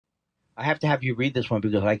I have to have you read this one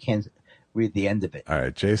because I can't read the end of it. All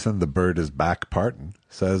right, Jason the Bird is back parting.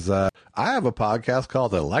 Says, I have a podcast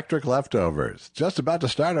called Electric Leftovers. Just about to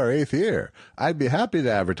start our 8th year. I'd be happy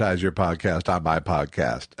to advertise your podcast on my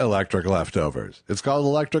podcast, Electric Leftovers. It's called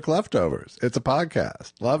Electric Leftovers. It's a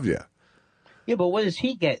podcast. Love you. Yeah, but what does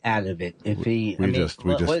he get out of it if he?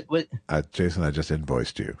 Jason, I just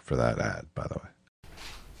invoiced you for that ad, by the way.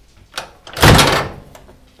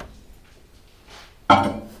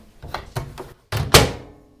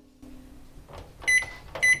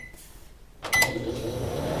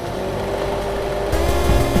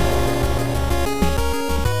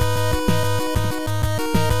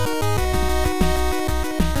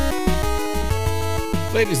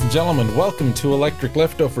 Ladies and gentlemen, welcome to Electric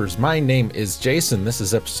Leftovers. My name is Jason. This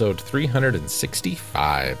is episode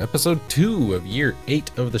 365, episode 2 of year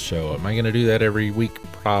 8 of the show. Am I going to do that every week?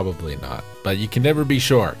 Probably not, but you can never be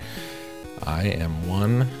sure. I am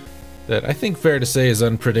one that I think fair to say is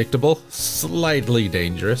unpredictable, slightly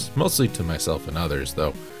dangerous, mostly to myself and others,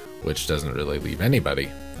 though, which doesn't really leave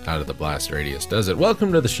anybody out of the blast radius, does it?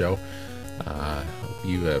 Welcome to the show. Hope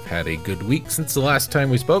you have had a good week since the last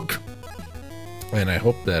time we spoke. And I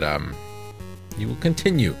hope that you will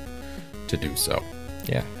continue to do so.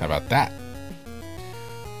 Yeah, how about that?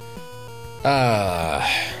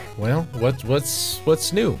 Well,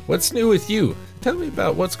 what's new? What's new with you? Tell me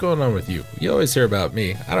about what's going on with you. You always hear about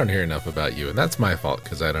me. I don't hear enough about you, and that's my fault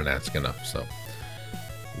because I don't ask enough. So,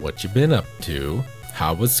 what you been up to?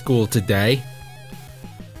 How was school today?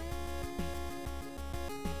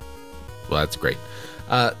 Well, that's great.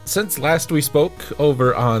 Since last we spoke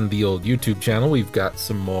over on the old YouTube channel, we've got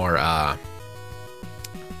some more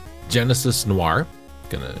Genesis Noir.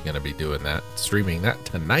 Gonna be doing that, streaming that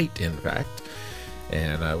tonight, in fact.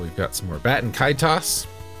 And we've got some more Baten Kaitos.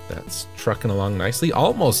 That's trucking along nicely.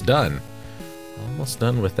 Almost done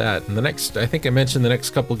with that. And I think I mentioned the next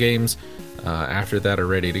couple games after that are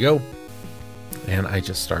ready to go. And I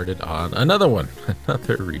just started on another one,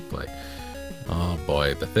 another replay. Oh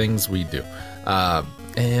boy, the things we do.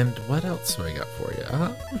 And what else do I got for you?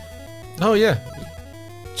 Oh yeah,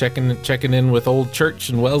 checking in with Old Church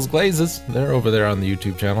and Wells Glazes. They're over there on the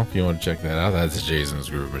YouTube channel if you want to check that out. That's Jason's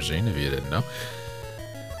Groove Machine if you didn't know.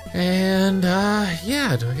 And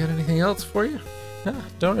yeah, do I got anything else for you?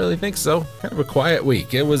 Don't really think so. Kind of a quiet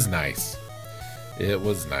week. It was nice.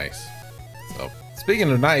 So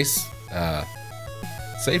speaking of nice,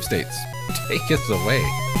 save states, take us away.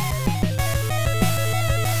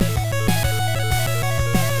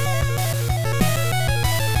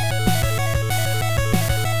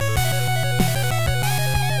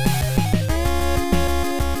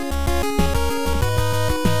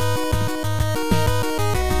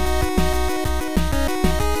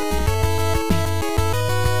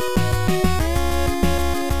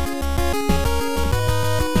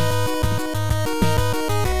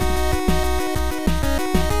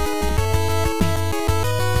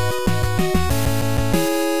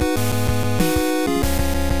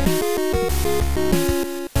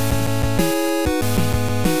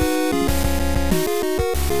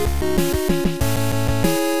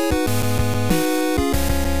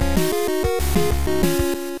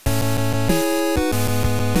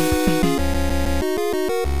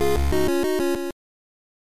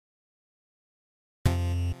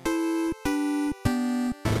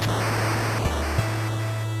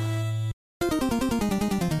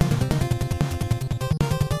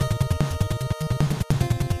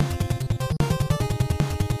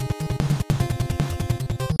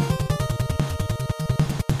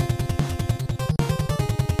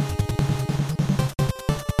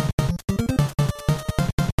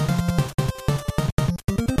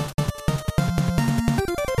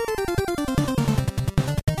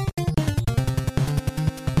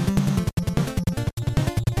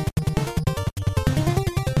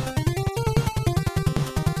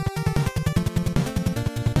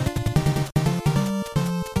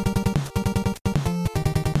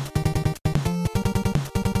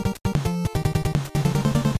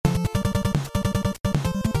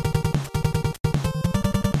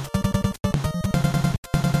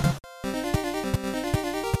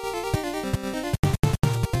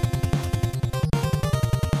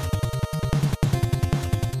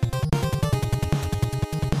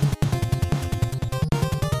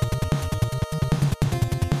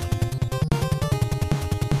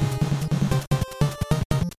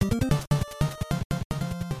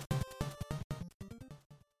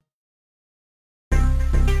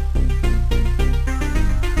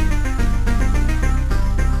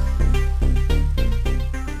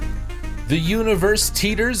 The universe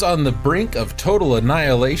teeters on the brink of total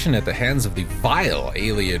annihilation at the hands of the vile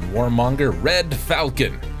alien warmonger Red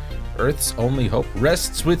Falcon. Earth's only hope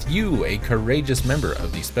rests with you, a courageous member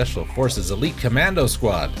of the Special Forces Elite Commando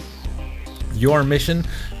Squad. Your mission?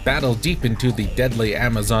 Battle deep into the deadly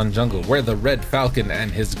Amazon jungle where the Red Falcon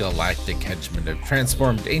and his galactic henchmen have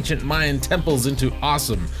transformed ancient Mayan temples into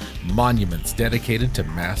awesome monuments dedicated to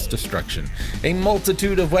mass destruction. A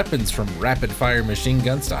multitude of weapons from rapid-fire machine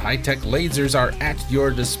guns to high-tech lasers are at your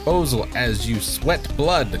disposal as you sweat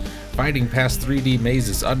blood, fighting past 3D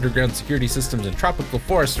mazes, underground security systems, and tropical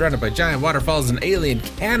forests surrounded by giant waterfalls and alien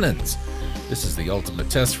cannons. This is the ultimate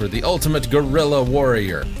test for the ultimate guerrilla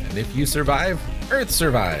warrior, and if you survive, Earth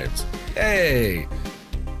survives. Yay!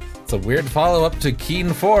 It's a weird follow-up to Keen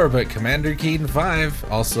 4, but Commander Keen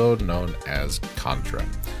 5, also known as Contra.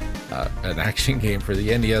 An action game for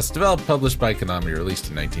the NES, developed, published by Konami, released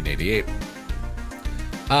in 1988.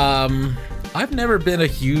 I've never been a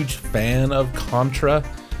huge fan of Contra.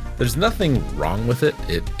 There's nothing wrong with it.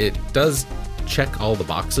 It does check all the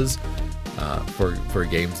boxes for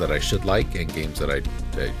games that I should like and games that I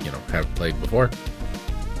have played before.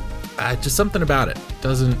 Just something about it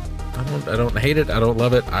I don't hate it, I don't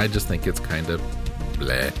love it, I just think it's kind of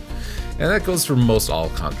bleh. And that goes for most all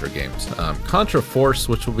Contra games. Contra Force,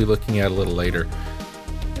 which we'll be looking at a little later.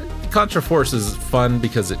 Contra Force is fun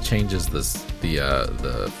because it changes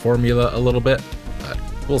the formula a little bit, but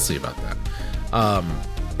we'll see about that.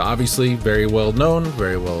 Obviously, very well known,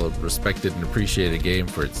 very well respected and appreciated game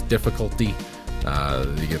for its difficulty.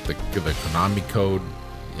 You get the Konami code,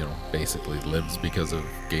 basically lives because of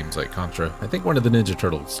games like Contra. I think one of the Ninja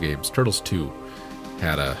Turtles games, Turtles 2,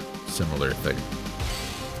 had a similar thing.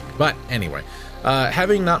 But anyway,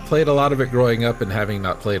 having not played a lot of it growing up and having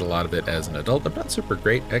not played a lot of it as an adult, I'm not super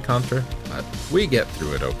great at Contra, but we get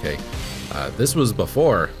through it okay. This was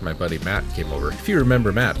before my buddy Matt came over. If you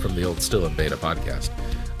remember Matt from the old Still in Beta podcast,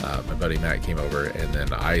 my buddy Matt came over, and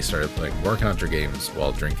then I started playing more Contra games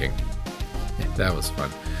while drinking. That was fun.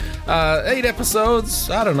 8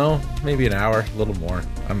 episodes, I don't know, maybe an hour, a little more.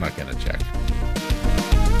 I'm not gonna check.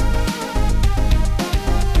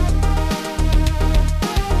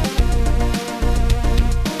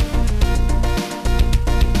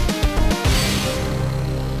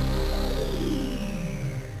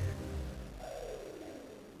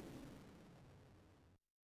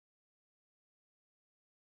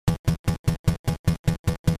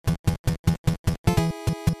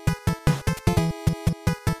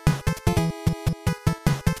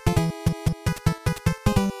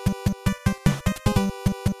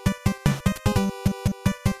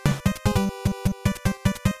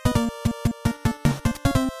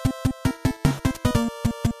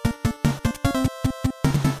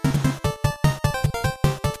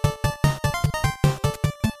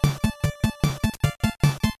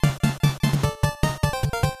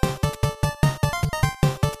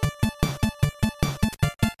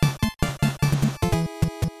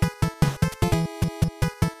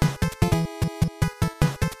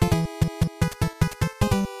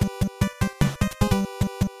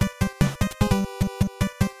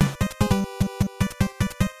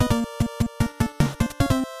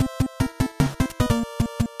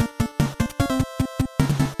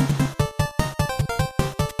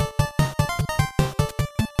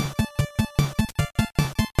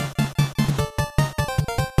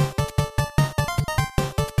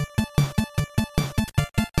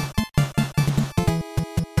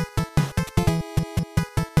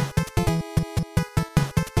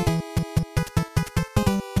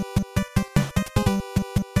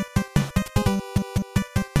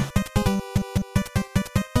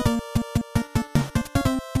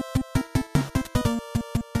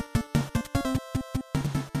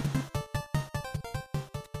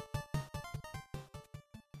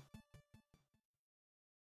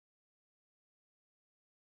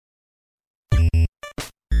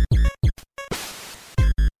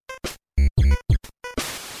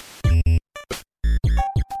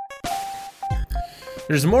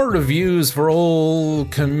 There's more reviews for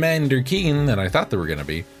old Commander Keen than I thought there were going to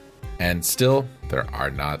be, and still, there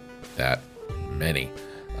are not that many.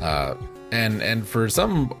 And for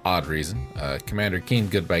some odd reason, Commander Keen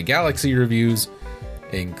Goodbye Galaxy reviews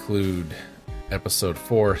include Episode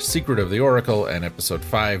 4, Secret of the Oracle, and Episode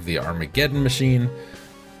 5, The Armageddon Machine.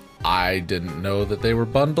 I didn't know that they were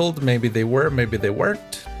bundled. Maybe they were, maybe they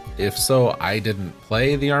weren't. If so, I didn't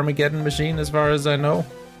play The Armageddon Machine as far as I know.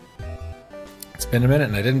 It's been a minute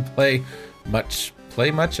and I didn't play much. I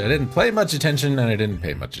didn't pay much attention, and I didn't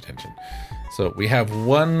pay much attention. So we have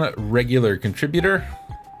one regular contributor.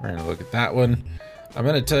 We're going to look at that one. I'm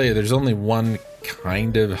going to tell you there's only one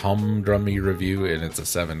kind of humdrummy review, and it's a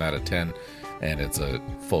 7 out of 10, and it's a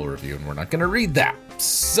full review, and we're not going to read that.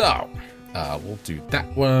 So, we'll do that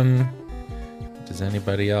one. Does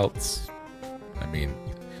anybody else? I mean,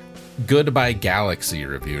 Goodbye Galaxy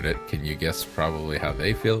reviewed it. Can you guess probably how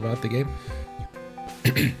they feel about the game?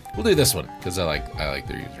 We'll do this one because I like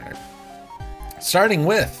their username. Starting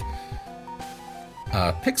with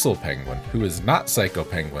Pixel Penguin, who is not Psycho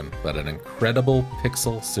Penguin, but an incredible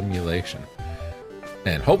pixel simulation.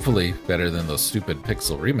 And hopefully better than those stupid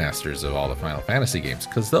pixel remasters of all the Final Fantasy games,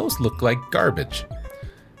 because those look like garbage.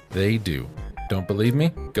 They do. Don't believe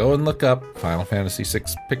me? Go and look up Final Fantasy VI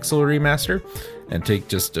Pixel Remaster and take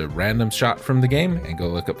just a random shot from the game and go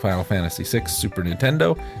look up Final Fantasy VI Super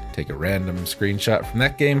Nintendo. Take a random screenshot from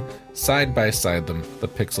that game. Side by side them, the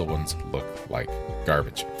pixel ones look like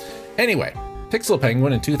garbage. Anyway, Pixel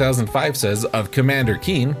Penguin in 2005 says of Commander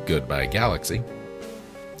Keen, Goodbye Galaxy.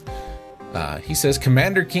 He says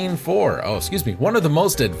Commander Keen 4, one of the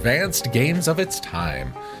most advanced games of its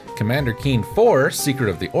time. Commander Keen 4, Secret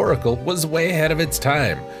of the Oracle, was way ahead of its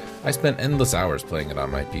time. I spent endless hours playing it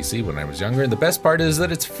on my PC when I was younger, and the best part is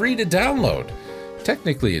that it's free to download.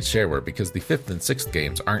 Technically, it's shareware because the 5th and 6th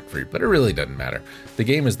games aren't free, but it really doesn't matter. The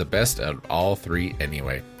game is the best of all 3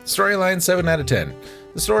 anyway. Storyline 7 out of 10.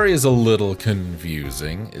 The story is a little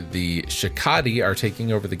confusing. The Shikadi are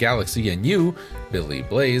taking over the galaxy, and you, Billy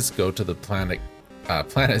Blaze, go to the planet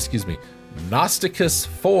Gnosticus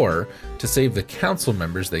 4 to save the council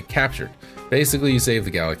members they captured. Basically, you save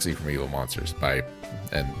the galaxy from evil monsters by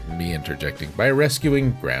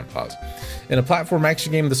rescuing grandpas. In a platform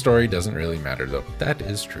action game, the story doesn't really matter, though. That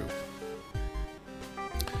is true.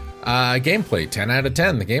 Gameplay, 10 out of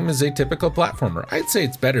 10. The game is a typical platformer. I'd say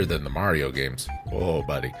it's better than the Mario games. Whoa,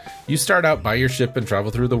 buddy. You start out by your ship and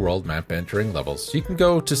travel through the world map, entering levels. You can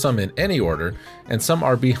go to some in any order, and some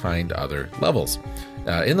are behind other levels.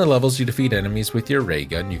 In the levels, you defeat enemies with your ray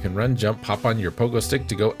gun. You can run, jump, hop on your pogo stick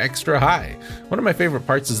to go extra high. One of my favorite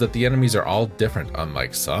parts is that the enemies are all different,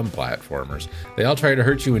 unlike some platformers. They all try to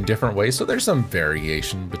hurt you in different ways, so there's some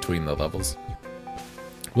variation between the levels.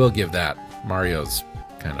 We'll give that. Mario's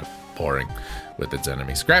kind of boring with its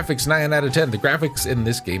enemies. Graphics, 9 out of 10. The graphics in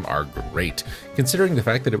this game are great. Considering the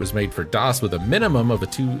fact that it was made for DOS with a minimum of a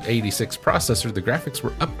 286 processor, the graphics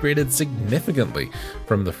were upgraded significantly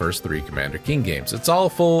from the first 3 Commander Keen games. It's all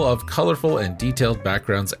full of colorful and detailed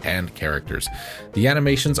backgrounds and characters. The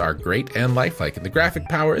animations are great and lifelike, and the graphic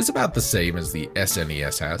power is about the same as the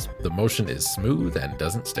SNES has. The motion is smooth and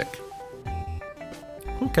doesn't stick.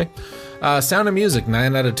 Okay. Sound and music,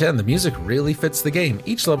 9 out of 10. The music really fits the game.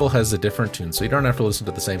 Each level has a different tune, so you don't have to listen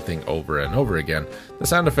to the same thing over and over again. The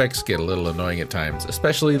sound effects get a little annoying at times,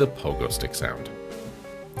 especially the pogo stick sound.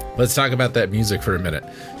 Let's talk about that music for a minute.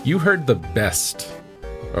 You heard the best,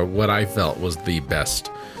 or what I felt was the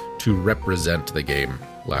best, to represent the game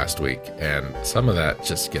last week, and some of that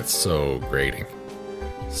just gets so grating.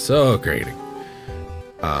 So grating.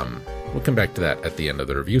 We'll come back to that at the end of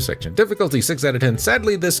the review section. Difficulty, 6 out of 10.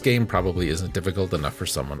 Sadly, this game probably isn't difficult enough for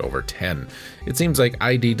someone over 10. It seems like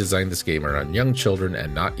ID designed this game around young children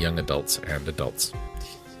and not young adults and adults.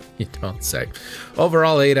 You don't say.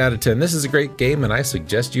 Overall, 8 out of 10. This is a great game, and I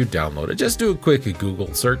suggest you download it. Just do a quick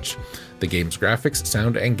Google search. The game's graphics,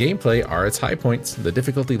 sound, and gameplay are its high points. The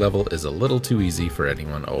difficulty level is a little too easy for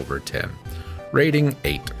anyone over 10. Rating,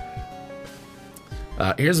 8.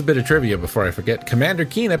 Here's a bit of trivia before I forget. Commander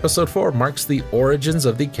Keen Episode 4 marks the origins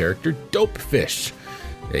of the character Dopefish,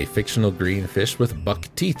 a fictional green fish with buck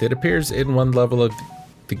teeth. It appears in one level of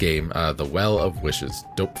the game, The Well of Wishes.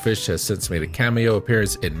 Dopefish has since made a cameo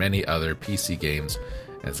appearance in many other PC games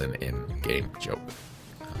as an in-game joke.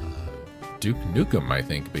 Duke Nukem, I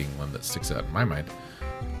think, being one that sticks out in my mind.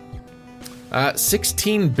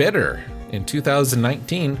 16-bitter in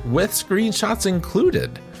 2019 with screenshots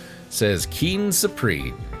included. Says Keen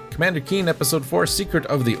Supreme. Commander Keen Episode 4 Secret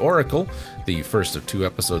of the Oracle, the first of 2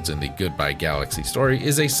 episodes in the Goodbye Galaxy story,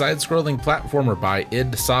 is a side-scrolling platformer by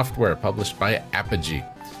id Software, published by Apogee.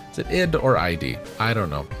 Is it id or ID? I don't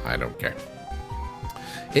know. I don't care.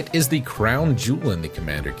 It is the crown jewel in the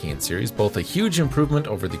Commander Keen series, both a huge improvement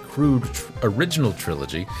over the crude original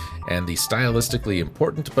trilogy and the stylistically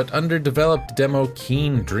important but underdeveloped demo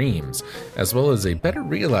Keen Dreams, as well as a better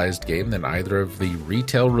realized game than either of the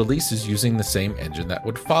retail releases using the same engine that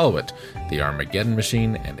would follow it, the Armageddon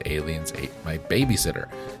Machine and Aliens Ate My Babysitter.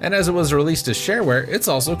 And as it was released as shareware, it's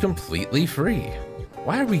also completely free.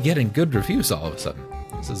 Why are we getting good reviews all of a sudden?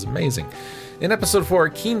 This is amazing. In Episode 4,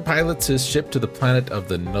 Keen pilots his ship to the planet of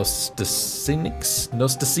the Gnostaceans?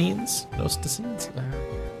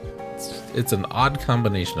 It's an odd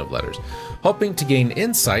combination of letters, hoping to gain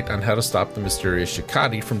insight on how to stop the mysterious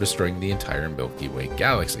Shikati from destroying the entire Milky Way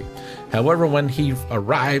galaxy. However, when he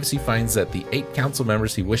arrives, he finds that the 8 council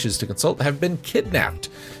members he wishes to consult have been kidnapped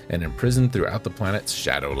and imprisoned throughout the planet's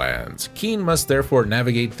Shadowlands. Keen must therefore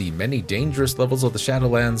navigate the many dangerous levels of the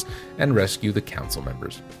Shadowlands and rescue the council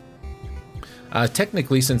members.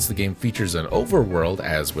 Technically, since the game features an overworld,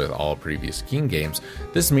 as with all previous Keen games,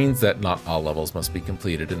 this means that not all levels must be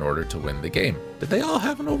completed in order to win the game. Did they all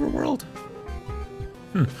have an overworld?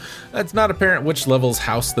 It's not apparent which levels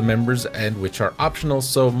house the members and which are optional,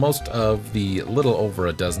 so most of the little over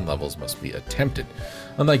a dozen levels must be attempted.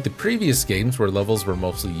 Unlike the previous games where levels were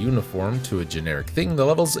mostly uniform to a generic thing, the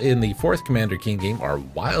levels in the 4th Commander Keen game are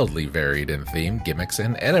wildly varied in theme, gimmicks,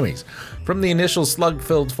 and enemies. From the initial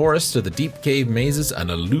slug-filled forest to the deep cave mazes, an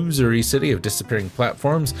illusory city of disappearing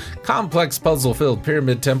platforms, complex puzzle-filled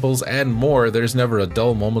pyramid temples, and more, there's never a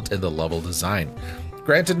dull moment in the level design.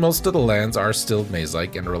 Granted, most of the lands are still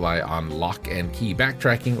maze-like and rely on lock and key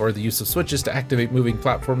backtracking or the use of switches to activate moving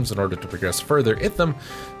platforms in order to progress further in them,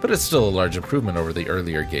 but it's still a large improvement over the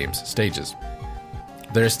earlier game's stages.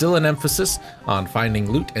 There is still an emphasis on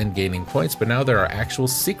finding loot and gaining points, but now there are actual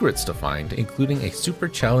secrets to find, including a super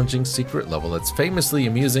challenging secret level that's famously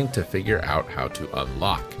amusing to figure out how to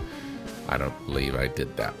unlock. I don't believe I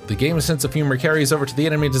did that. The game's sense of humor carries over to the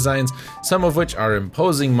enemy designs, some of which are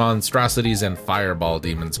imposing monstrosities and fireball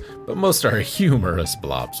demons, but most are humorous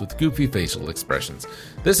blobs with goofy facial expressions.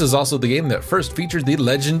 This is also the game that first featured the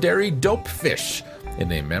legendary Dopefish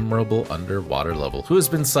in a memorable underwater level, who has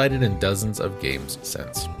been cited in dozens of games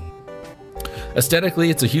since. Aesthetically,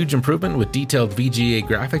 it's a huge improvement with detailed VGA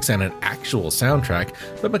graphics and an actual soundtrack,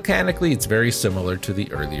 but mechanically it's very similar to the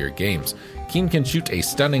earlier games. Keen can shoot a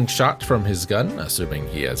stunning shot from his gun, assuming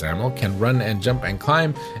he has ammo, can run and jump and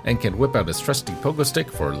climb, and can whip out his trusty pogo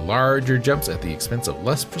stick for larger jumps at the expense of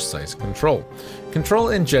less precise control. Control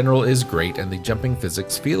in general is great, and the jumping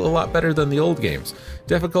physics feel a lot better than the old games.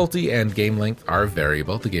 Difficulty and game length are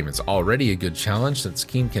variable. The game is already a good challenge since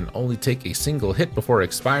Keen can only take a single hit before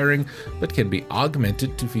expiring, but can be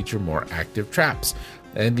augmented to feature more active traps.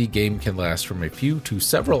 And the game can last from a few to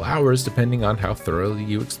several hours depending on how thoroughly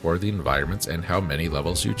you explore the environments and how many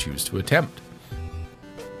levels you choose to attempt.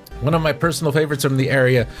 One of my personal favorites from the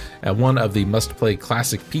area, and one of the must-play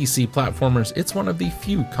classic PC platformers, it's one of the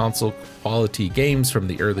few console-quality games from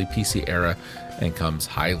the early PC era and comes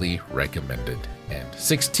highly recommended. And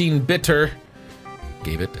 16-Bitter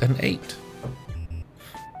gave it an 8.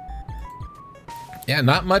 Yeah,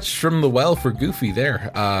 not much from the well for Goofy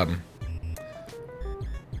there.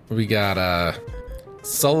 We got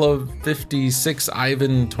Sulla56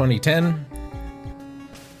 Ivan 2010.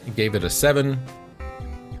 He gave it a 7.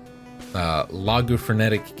 Lagu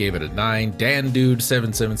Frenetic gave it a 9. Dan Dude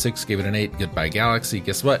 776 gave it an 8. Goodbye Galaxy,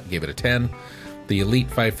 guess what? Gave it a 10. The Elite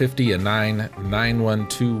 550 a 9.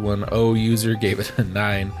 91210 user gave it a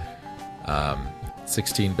 9.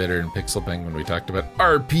 16-Bitter and Pixel Penguin we talked about.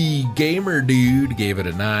 RP Gamer Dude gave it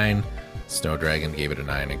a 9. Snow Dragon gave it a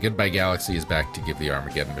 9, and Goodbye Galaxy is back to give the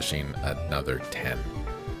Armageddon Machine another 10.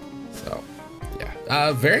 So,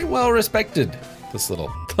 yeah, very well respected. This little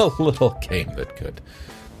game that could.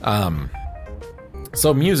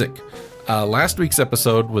 So music. Last week's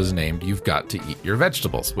episode was named "You've Got to Eat Your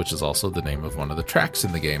Vegetables," which is also the name of one of the tracks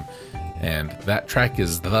in the game, and that track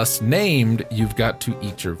is thus named "You've Got to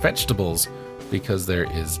Eat Your Vegetables" because there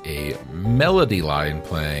is a melody line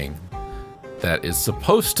playing that is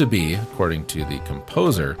supposed to be, according to the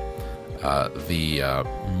composer, the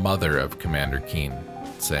mother of Commander Keen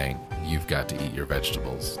saying, "You've got to eat your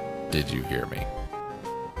vegetables. Did you hear me?"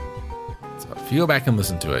 So if you go back and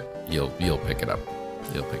listen to it, you'll pick it up.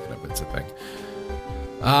 You'll pick it up. It's a thing.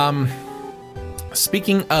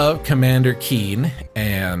 Speaking of Commander Keen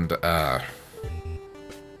and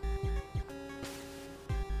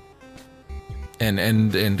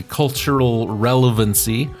and cultural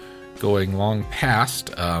relevancy, going long past,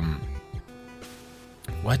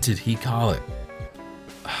 what did he call it?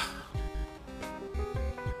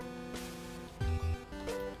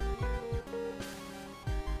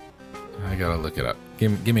 I gotta look it up.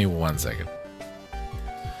 Give me 1 second.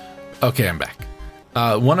 Okay, I'm back.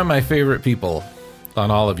 One of my favorite people on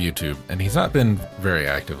all of YouTube, and he's not been very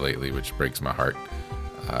active lately, which breaks my heart,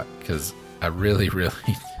 because I really, really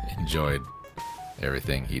enjoyed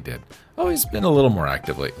everything he did. Oh, he's been a little more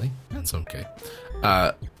active lately. That's okay.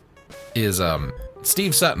 Is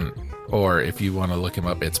Steve Sutton, or if you want to look him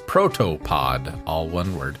up, it's Protopod, all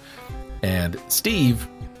one word. And Steve,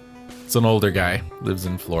 it's an older guy, lives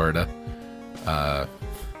in Florida.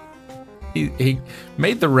 he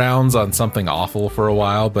made the rounds on Something Awful for a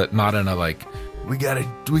while, but not in a like, we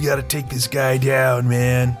gotta take this guy down,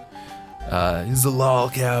 man. He's a lol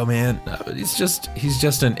cow, man. No, he's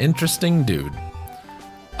just an interesting dude.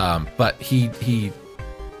 But he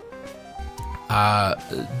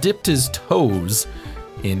dipped his toes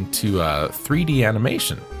into 3D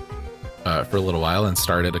animation for a little while and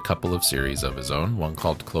started a couple of series of his own. One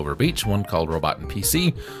called Clover Beach, one called Robot and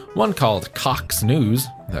PC, one called Cox News,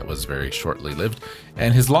 that was very shortly lived,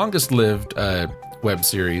 and his longest lived web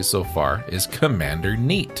series so far is Commander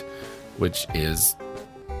Neat, which is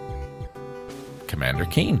Commander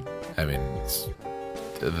Keen. I mean, it's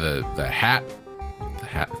the hat,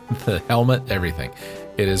 the helmet, everything.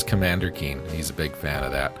 It is Commander Keen. He's a big fan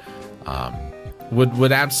of that.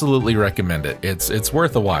 Would absolutely recommend it. It's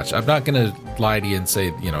worth a watch. I'm not gonna lie to you and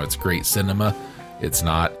say, you know, it's great cinema. It's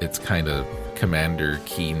not. It's kind of Commander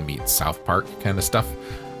Keen meets South Park kind of stuff.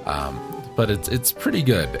 But it's pretty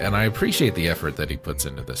good, and I appreciate the effort that he puts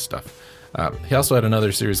into this stuff. He also had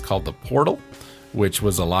another series called The Portal, which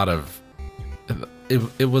was a lot of.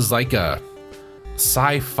 It was like a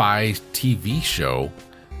sci-fi TV show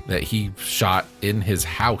that he shot in his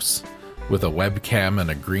house with a webcam and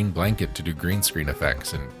a green blanket to do green screen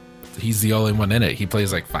effects, and he's the only one in it. He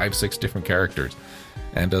plays like 5-6 different characters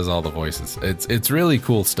and does all the voices. It's really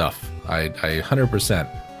cool stuff. I 100%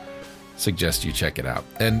 suggest you check it out.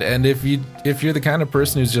 And if you're the kind of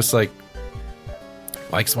person who's just like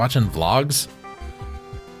likes watching vlogs,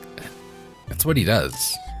 that's what he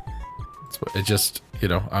does. It just, you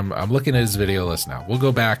know, I'm looking at his video list now. We'll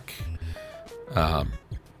go back.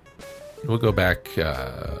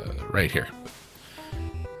 Right here.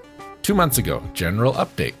 2 months ago, general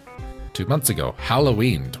update. 2 months ago,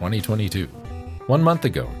 Halloween 2022. 1 month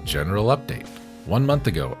ago, general update. 1 month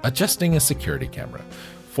ago, adjusting a security camera.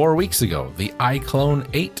 4 weeks ago, the iClone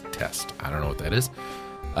 8 test. I don't know what that is.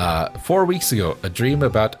 4 weeks ago, a dream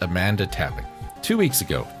about Amanda tapping. 2 weeks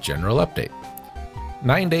ago, general update.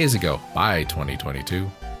 9 days ago, bye 2022.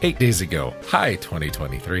 8 days ago, hi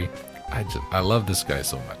 2023. I love this guy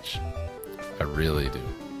so much. I really do.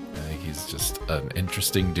 I think he's just an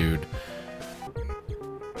interesting dude.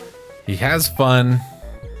 He has fun,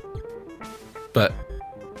 but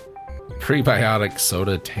prebiotic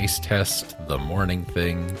soda taste test, the morning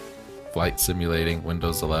thing, flight simulating,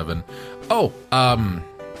 Windows 11. Oh,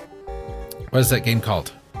 what is that game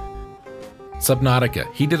called?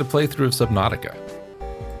 Subnautica. He did a playthrough of Subnautica,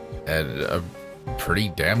 and a pretty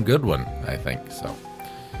damn good one, I think. So,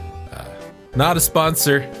 not a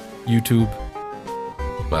sponsor, YouTube.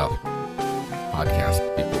 Well,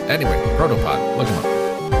 podcast people. Anyway, Protopod, look him up.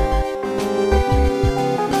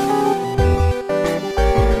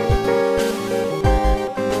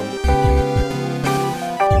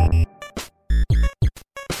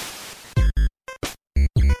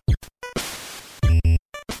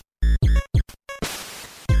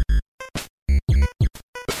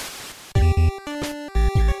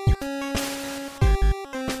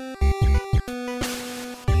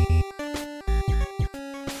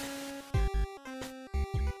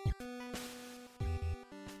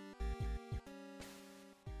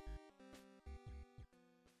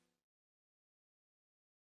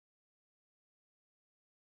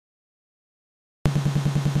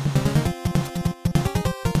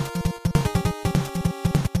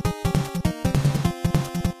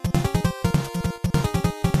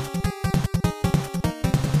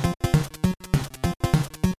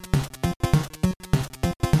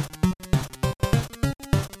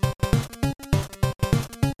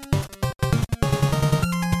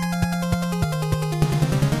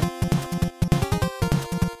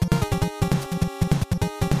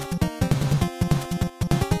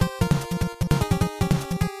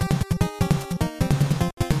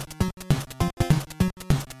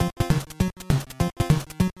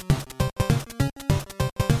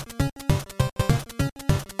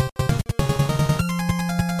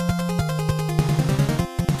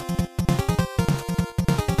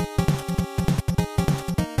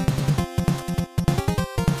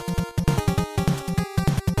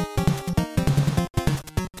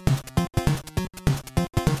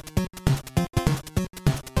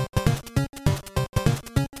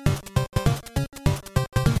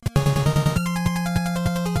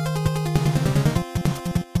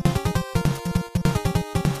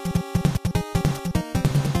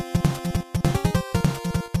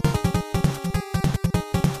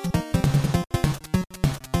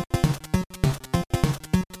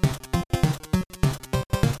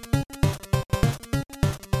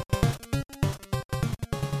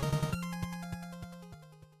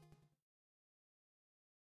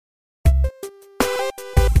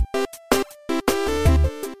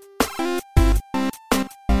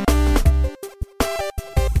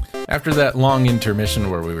 After that long intermission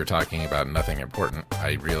where we were talking about nothing important,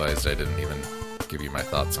 I realized I didn't even give you my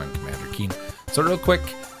thoughts on Commander Keen. So real quick,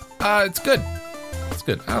 it's good. It's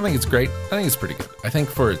good. I don't think it's great. I think it's pretty good. I think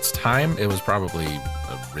for its time, it was probably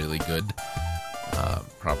really good.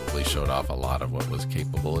 Probably showed off a lot of what was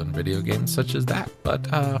capable in video games such as that. But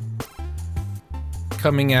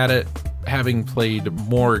coming at it, having played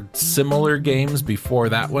more similar games before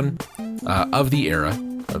that one, of the era,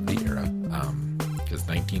 because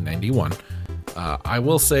 1991, I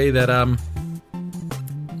will say that,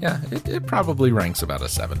 it probably ranks about a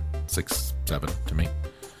 6, 7 to me.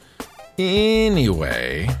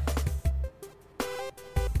 Anyway,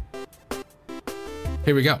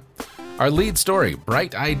 here we go. Our lead story,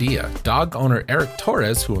 bright idea. Dog owner Eric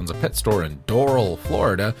Torres, who owns a pet store in Doral,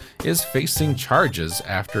 Florida, is facing charges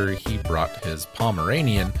after he brought his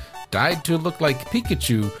Pomeranian, dyed to look like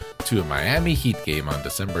Pikachu, to a Miami Heat game on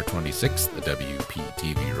December 26th, the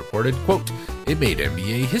WPTV reported. Quote, "It made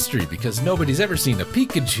NBA history because nobody's ever seen a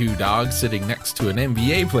Pikachu dog sitting next to an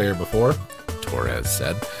NBA player before," Torres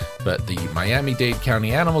said. But the Miami-Dade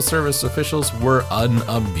County Animal Service officials were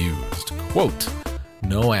unamused. Quote,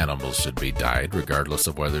 "No animals should be dyed, regardless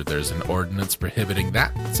of whether there's an ordinance prohibiting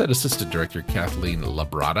that," said Assistant Director Kathleen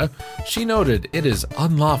Labrada. She noted it is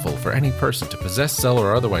unlawful for any person to possess, sell,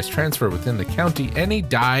 or otherwise transfer within the county any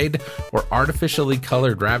dyed or artificially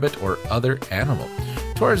colored rabbit or other animal.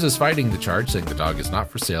 Torres is fighting the charge, saying the dog is not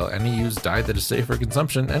for sale and he used dye that is safe for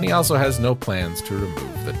consumption, and he also has no plans to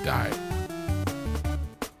remove the dye.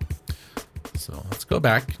 So let's go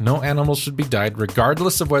back. No animals should be dyed,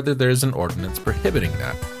 regardless of whether there's an ordinance prohibiting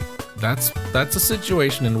that. That's a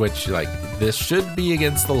situation in which, like, this should be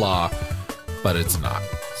against the law, but it's not.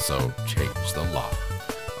 So change the law.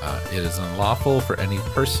 It is unlawful for any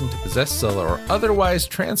person to possess, sell, or otherwise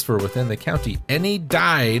transfer within the county any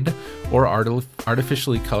dyed or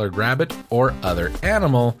artificially colored rabbit or other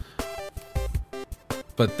animal.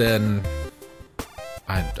 But then,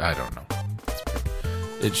 I don't know.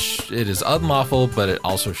 It is unlawful, but it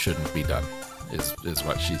also shouldn't be done, is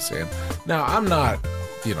what she's saying. Now, I'm not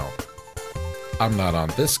on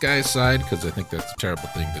this guy's side, because I think that's a terrible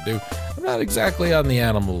thing to do. I'm not exactly on the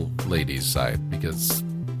animal lady's side, because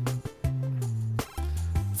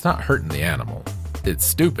it's not hurting the animal. It's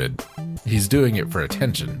stupid. He's doing it for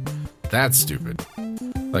attention. That's stupid.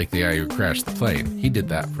 Like the guy who crashed the plane. He did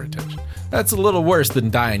that for attention. That's a little worse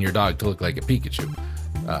than dyeing your dog to look like a Pikachu.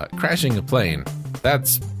 Crashing a plane,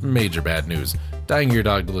 that's major bad news. Dyeing your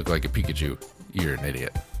dog to look like a Pikachu, you're an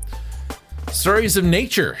idiot. Stories of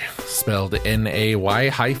Nature, spelled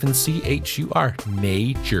Nay-CHUR,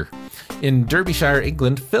 nature. In Derbyshire,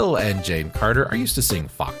 England, Phil and Jane Carter are used to seeing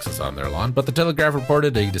foxes on their lawn, but the Telegraph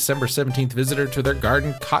reported a December 17th visitor to their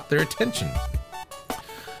garden caught their attention.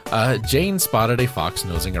 Jane spotted a fox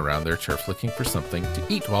nosing around their turf looking for something to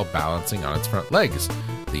eat while balancing on its front legs,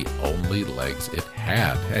 the only legs it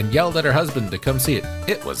had, and yelled at her husband to come see it.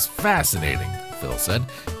 "It was fascinating," Phil said.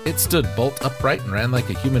 "It stood bolt upright and ran like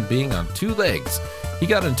a human being on 2 legs. He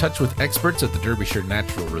got in touch with experts at the Derbyshire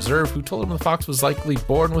Natural Reserve who told him the fox was likely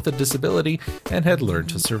born with a disability and had learned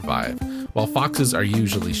to survive. While foxes are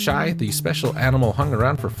usually shy, the special animal hung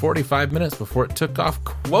around for 45 minutes before it took off,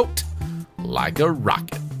 quote, like a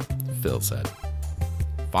rocket," Phil said.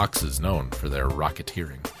 Fox is known for their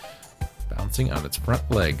rocketeering, bouncing on its front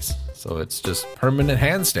legs, so it's just permanent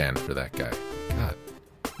handstand for that guy. God,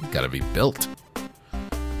 he's gotta be built.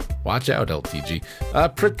 Watch out, LTG.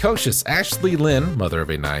 Precocious Ashley Lynn, mother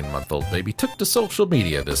of a 9-month-old baby, took to social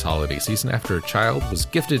media this holiday season after her child was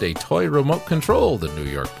gifted a toy remote control, the New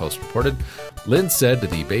York Post reported. Lynn said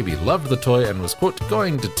the baby loved the toy and was, quote,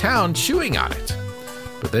 going to town chewing on it.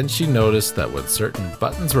 But then she noticed that when certain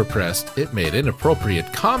buttons were pressed, it made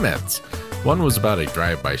inappropriate comments. One was about a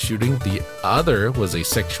drive-by shooting. The other was a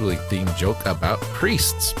sexually themed joke about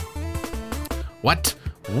priests. What?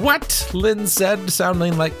 Lynn said,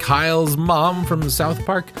 sounding like Kyle's mom from South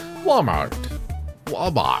Park. Walmart.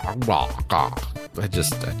 I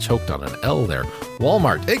choked on an L there.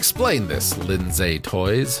 Walmart. Explain this, Lindsay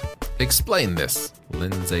Toys. Explain this.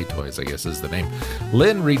 Lindsay Toys, I guess, is the name.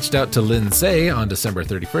 Lynn reached out to Lindsay on December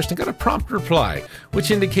 31st and got a prompt reply,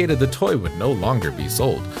 which indicated the toy would no longer be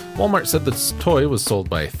sold. Walmart said the toy was sold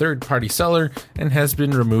by a third-party seller and has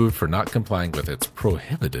been removed for not complying with its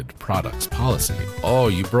prohibited products policy. Oh,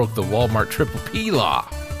 you broke the Walmart Triple P law.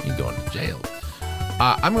 You're going to jail.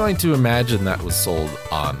 I'm going to imagine that was sold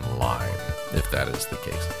online, if that is the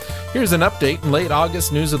case. Here's an update. In late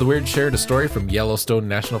August, News of the Weird shared a story from Yellowstone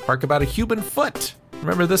National Park about a human foot.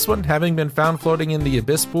 Remember this one? Having been found floating in the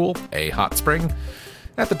Abyss Pool, a hot spring.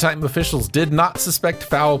 At the time, officials did not suspect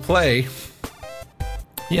foul play.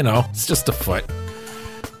 It's just a foot.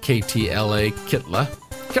 KTLA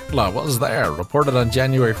Kitla was there, reported on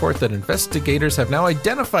January 4th that investigators have now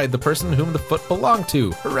identified the person whom the foot belonged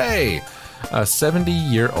to. Hooray! A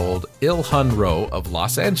 70-year-old Ilhan Rowe of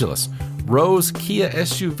Los Angeles. Rowe's Kia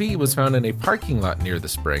SUV was found in a parking lot near the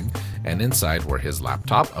spring, and inside were his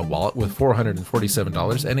laptop, a wallet with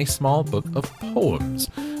 $447, and a small book of poems.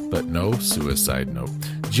 But no suicide note.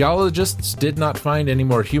 Geologists did not find any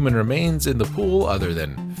more human remains in the pool other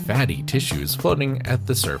than fatty tissues floating at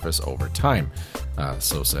the surface over time.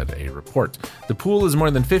 So said a report. The pool is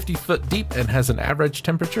more than 50 foot deep and has an average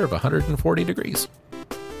temperature of 140 degrees.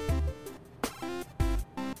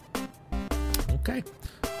 Okay.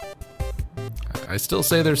 I still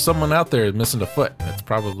say there's someone out there missing a foot, and it's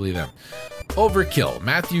probably them. Overkill.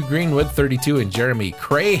 Matthew Greenwood, 32, and Jeremy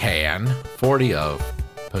Crahan, 40, of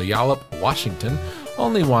Puyallup, Washington,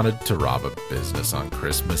 only wanted to rob a business on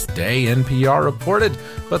Christmas Day, NPR reported,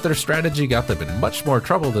 but their strategy got them in much more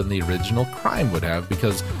trouble than the original crime would have,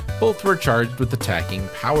 because both were charged with attacking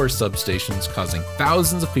power substations, causing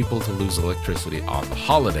thousands of people to lose electricity on the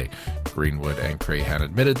holiday. Greenwood and Crahan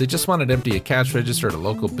admitted they just wanted to empty a cash register at a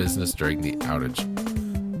local business during the outage.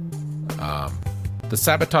 The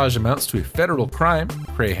sabotage amounts to a federal crime.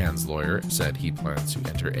 Crahan's lawyer said he plans to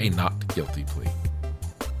enter a not guilty plea.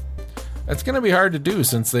 It's going to be hard to do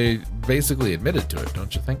since they basically admitted to it,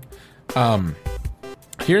 don't you think?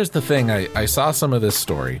 Here's the thing. I saw some of this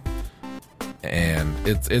story, and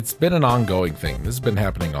it's been an ongoing thing. This has been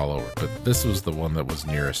happening all over, but this was the one that was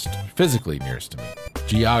physically nearest to me,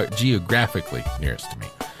 geographically nearest to me.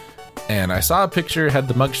 And I saw a picture, had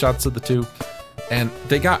the mugshots of the two, and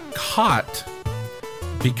they got caught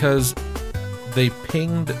because they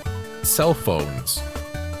pinged cell phones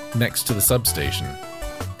next to the substation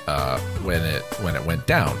when it went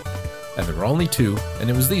down, and there were only two, and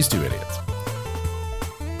it was these two idiots.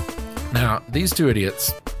 Now, these two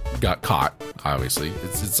idiots got caught. Obviously,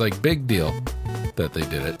 it's like big deal that they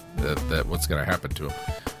did it. That what's going to happen to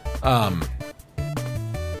them.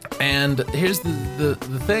 And here's the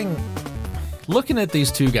thing. Looking at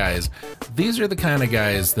these two guys, these are the kind of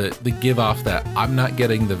guys that give off that I'm not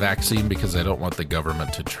getting the vaccine because I don't want the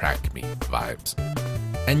government to track me vibes.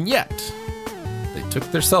 And yet, they took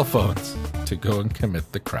their cell phones to go and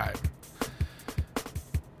commit the crime.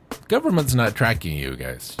 Government's not tracking you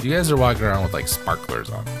guys. You guys are walking around with like sparklers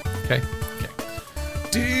on. Okay?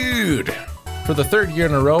 Dude! For the third year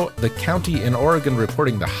in a row, the county in Oregon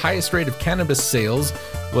reporting the highest rate of cannabis sales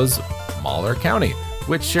was Malheur County,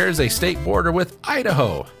 which shares a state border with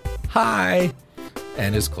Idaho. Hi!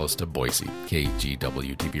 And is close to Boise.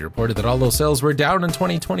 KGW-TV reported that although sales were down in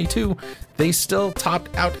 2022, they still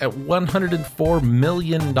topped out at $104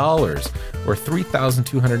 million, or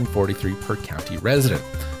 $3,243 per county resident.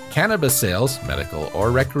 Cannabis sales, medical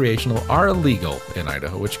or recreational, are illegal in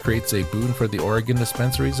Idaho, which creates a boon for the Oregon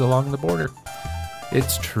dispensaries along the border.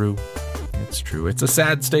 It's true. It's true. It's a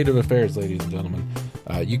sad state of affairs, ladies and gentlemen.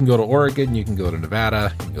 You can go to Oregon, you can go to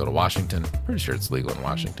Nevada, you can go to Washington. Pretty sure it's legal in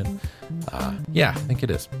Washington. Yeah, I think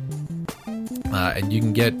it is. And you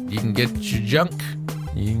can get your junk,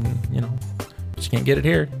 but you can't get it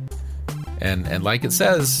here. And like it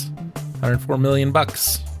says, $104 million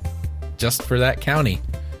just for that county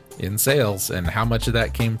in sales, and how much of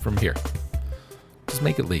that came from here? Just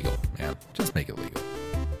make it legal, man. Just make it legal.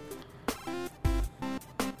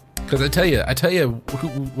 Because I tell you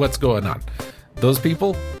what's going on. Those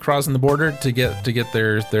people crossing the border to get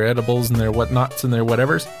their edibles and their whatnots and their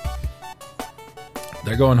whatevers,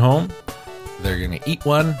 they're going home. They're gonna eat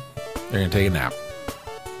one. They're gonna take a nap.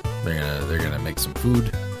 They're gonna make some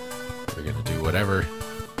food. They're gonna do whatever,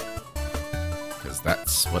 because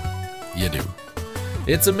that's what you do.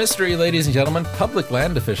 It's a mystery, ladies and gentlemen. Public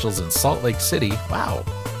land officials in Salt Lake City. Wow,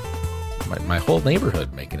 my whole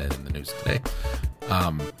neighborhood making it in the news today.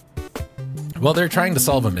 Well, they're trying to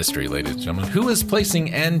solve a mystery, ladies and gentlemen. Who is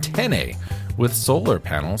placing antennae with solar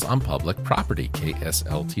panels on public property?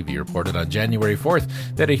 KSL-TV reported on January 4th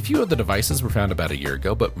that a few of the devices were found about a year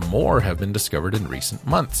ago, but more have been discovered in recent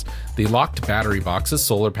months. The locked battery boxes,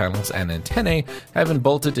 solar panels, and antennae have been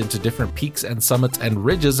bolted into different peaks and summits and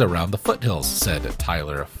ridges around the foothills, said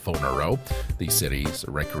Tyler Fonero, the city's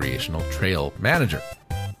recreational trail manager.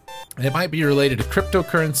 It might be related to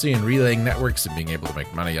cryptocurrency and relaying networks and being able to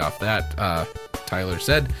make money off that, Tyler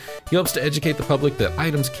said. He hopes to educate the public that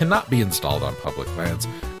items cannot be installed on public lands.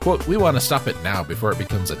 Quote, "We want to stop it now before it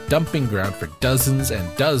becomes a dumping ground for dozens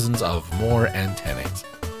and dozens of more antennas."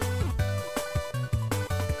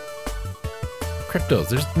 Cryptos.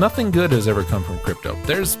 There's nothing good has ever come from crypto.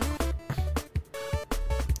 There's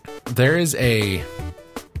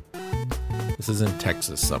This is in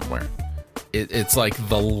Texas somewhere. It's like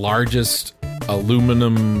the largest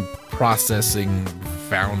aluminum processing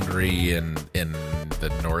foundry in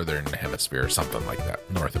the northern hemisphere or something like that.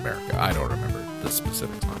 North America. I don't remember the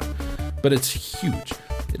specifics on it. But it's huge.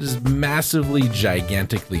 It is massively,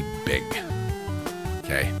 gigantically big.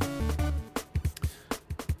 Okay.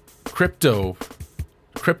 Crypto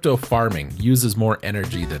farming uses more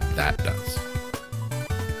energy than that does.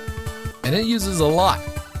 And it uses a lot,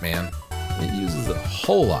 man. It uses a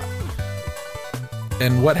whole lot.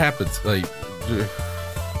 And what happens? Like,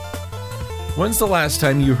 when's the last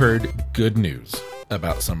time you heard good news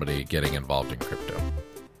about somebody getting involved in crypto?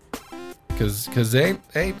 Because they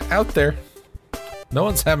ain't out there. No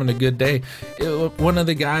one's having a good day. One of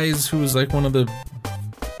the guys who was like one of the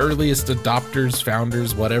earliest adopters,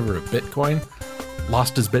 founders, whatever, of Bitcoin,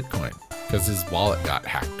 lost his Bitcoin because his wallet got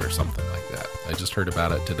hacked or something like that. I just heard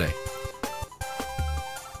about it today.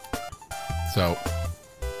 So,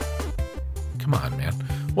 come on, man.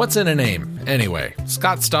 What's in a name? Anyway,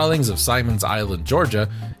 Scott Stallings of Simons Island, Georgia,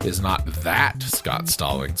 is not that Scott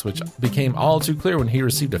Stallings, which became all too clear when he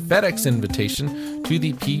received a FedEx invitation to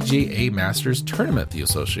the PGA Masters tournament, the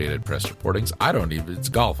Associated Press reportings. It's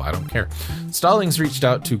golf, I don't care. Stallings reached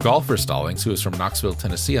out to Golfer Stallings, who is from Knoxville,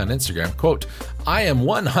 Tennessee, on Instagram. Quote, "I am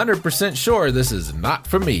 100% sure this is not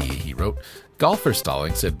for me," he wrote. Golfer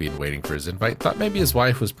Stallings had been waiting for his invite, thought maybe his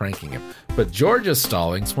wife was pranking him. But Georgia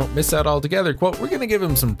Stallings won't miss out altogether. Quote, "We're going to give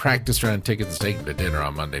him some practice round tickets and take him to dinner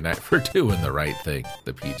on Monday night for doing the right thing,"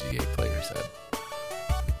 the PGA player said.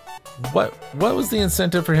 What was the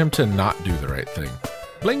incentive for him to not do the right thing?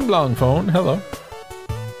 Bling blong phone, hello.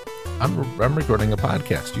 I'm recording a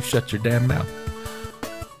podcast. You shut your damn mouth.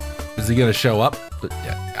 Is he going to show up? But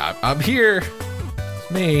yeah, I'm here.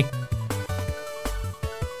 It's me.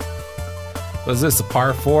 Was this a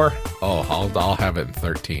par 4? Oh, I'll have it in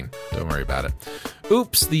 13. Don't worry about it.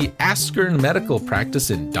 Oops, the Askern Medical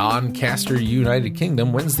Practice in Doncaster, United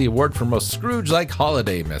Kingdom wins the award for most Scrooge-like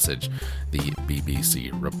holiday message, the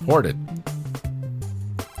BBC reported.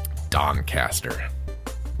 Doncaster.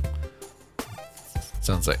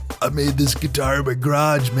 Sounds like, I made this guitar in my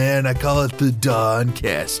garage, man. I call it the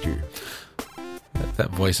Doncaster.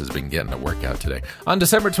 That voice has been getting a workout today. On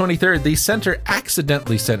December 23rd, the center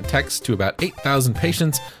accidentally sent texts to about 8,000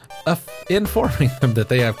 patients informing them that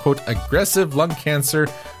they have, quote, aggressive lung cancer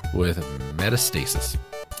with metastasis.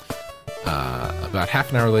 About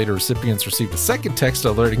half an hour later, recipients received a second text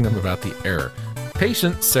alerting them about the error.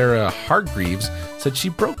 Patient Sarah Hargreaves said she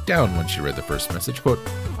broke down when she read the first message. Quote,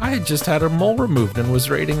 "I had just had a mole removed and was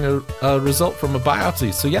waiting a result from a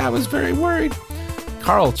biopsy, so yeah, I was very worried."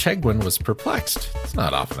 Carl Chegwin was perplexed. "It's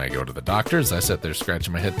not often I go to the doctors." I sat there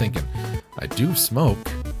scratching my head thinking, I do smoke.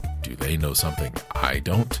 Do they know something I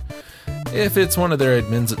don't? If it's one of their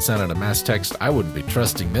admins that sent out a mass text, I wouldn't be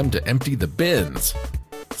trusting them to empty the bins,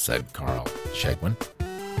 said Carl Chegwin.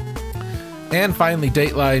 And finally,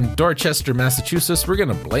 Dateline, Dorchester, Massachusetts. We're going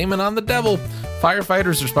to blame it on the devil.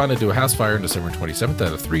 Firefighters responded to a house fire on December 27th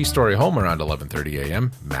at a 3-story home around 11:30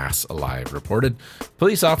 a.m., Mass Alive reported.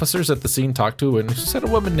 Police officers at the scene talked to a witness who said a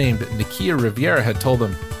woman named Nikia Riviera had told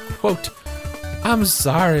them, quote, "I'm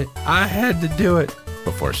sorry, I had to do it,"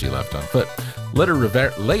 before she left on foot. Later,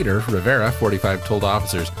 Rivera, 45, told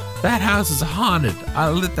officers, "That house is haunted. I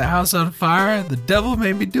lit the house on fire. The devil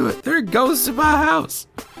made me do it. There are ghosts in my house."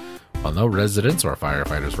 While no residents or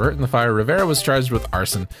firefighters were hurt in the fire, Rivera was charged with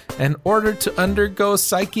arson and ordered to undergo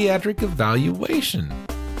psychiatric evaluation.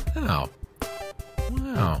 Wow.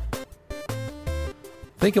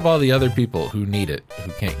 Think of all the other people who need it,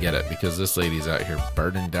 who can't get it, because this lady's out here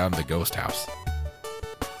burning down the ghost house.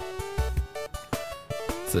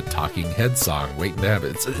 It's a Talking Heads song waiting to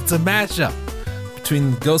happen. It's a mashup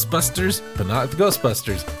between Ghostbusters, but not the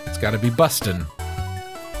Ghostbusters. It's got to be bustin'.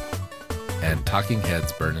 And Talking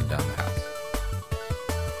Heads burning down the house.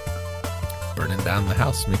 Burning down the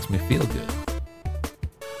house makes me feel good.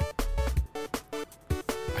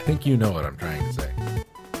 I think you know what I'm trying to say.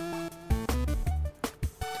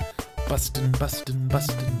 Bustin', bustin',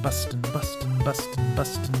 bustin', bustin', bustin', bustin',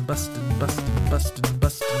 bustin', bustin', bustin', bustin',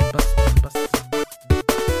 bustin', bustin', bustin'.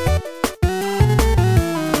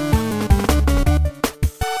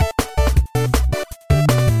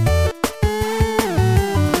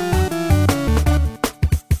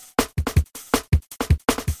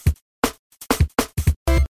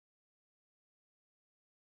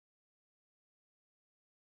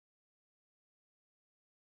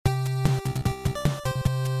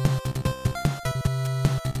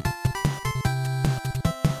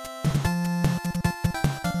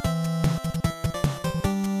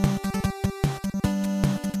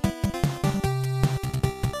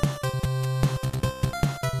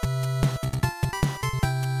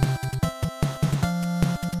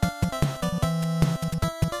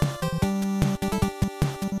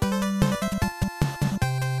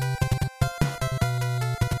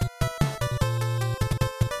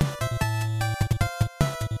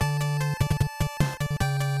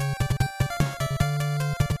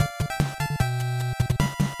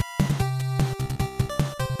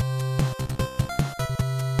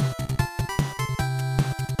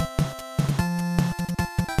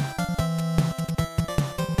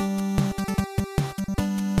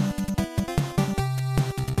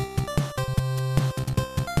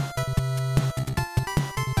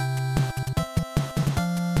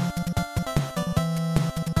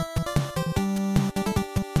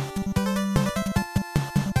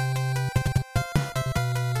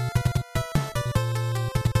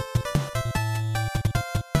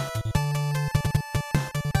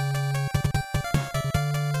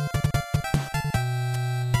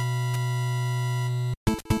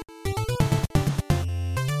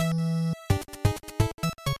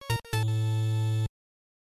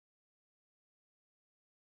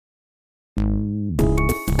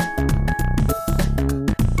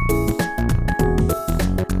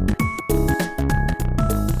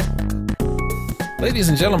 Ladies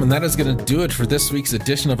and gentlemen, that is going to do it for this week's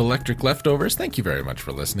edition of Electric Leftovers. Thank you very much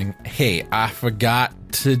for listening. Hey, I forgot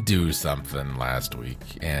to do something last week.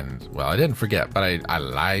 And, well, I didn't forget, but I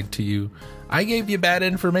lied to you. I gave you bad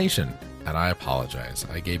information, and I apologize.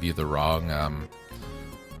 I gave you the wrong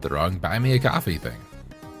buy me a coffee thing.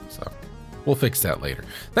 So we'll fix that later.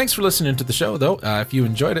 Thanks for listening to the show, though. If you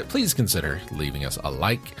enjoyed it, please consider leaving us a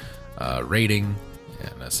like, rating,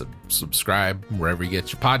 and a subscribe wherever you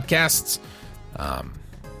get your podcasts.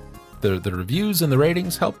 The reviews and the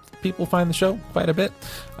ratings help people find the show quite a bit.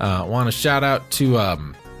 Want to shout out to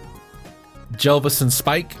Jelvis and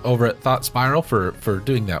Spike over at Thought Spiral for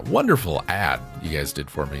doing that wonderful ad you guys did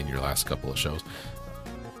for me in your last couple of shows,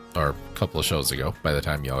 or a couple of shows ago by the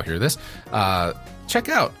time y'all hear this. Check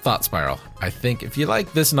out Thought Spiral. I think if you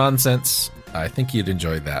like this nonsense, I think you'd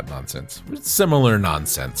enjoy that nonsense. It's similar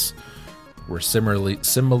nonsense. We're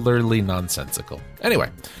similarly nonsensical. Anyway,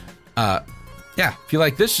 yeah, if you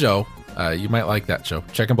like this show, you might like that show.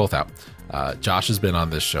 Check them both out. Josh has been on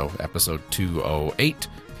this show, episode 208,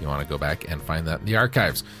 if you want to go back and find that in the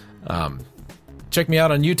archives. Check me out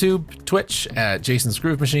on YouTube, Twitch at Jason's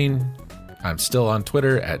Groove Machine. I'm still on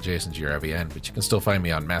Twitter at JasonGRVN, but you can still find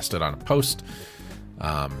me on Mastodon Post.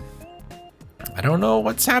 I don't know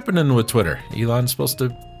what's happening with Twitter. Elon's supposed to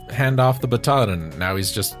hand off the baton, and now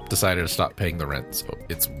he's just decided to stop paying the rent, so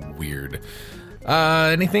it's weird.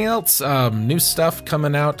 Anything else? New stuff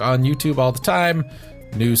coming out on YouTube all the time.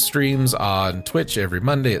 New streams on Twitch every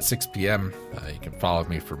Monday at 6 p.m. You can follow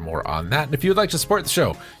me for more on that. And if you would like to support the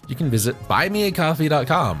show, you can visit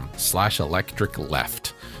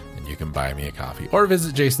buymeacoffee.com/electricleft. And you can buy me a coffee. Or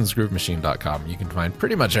visit jasonsgroovemachine.com. You can find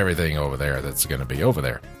pretty much everything over there that's going to be over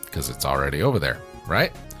there, because it's already over there,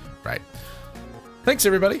 right? Right. Thanks,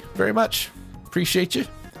 everybody, very much. Appreciate you.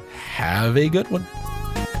 Have a good one.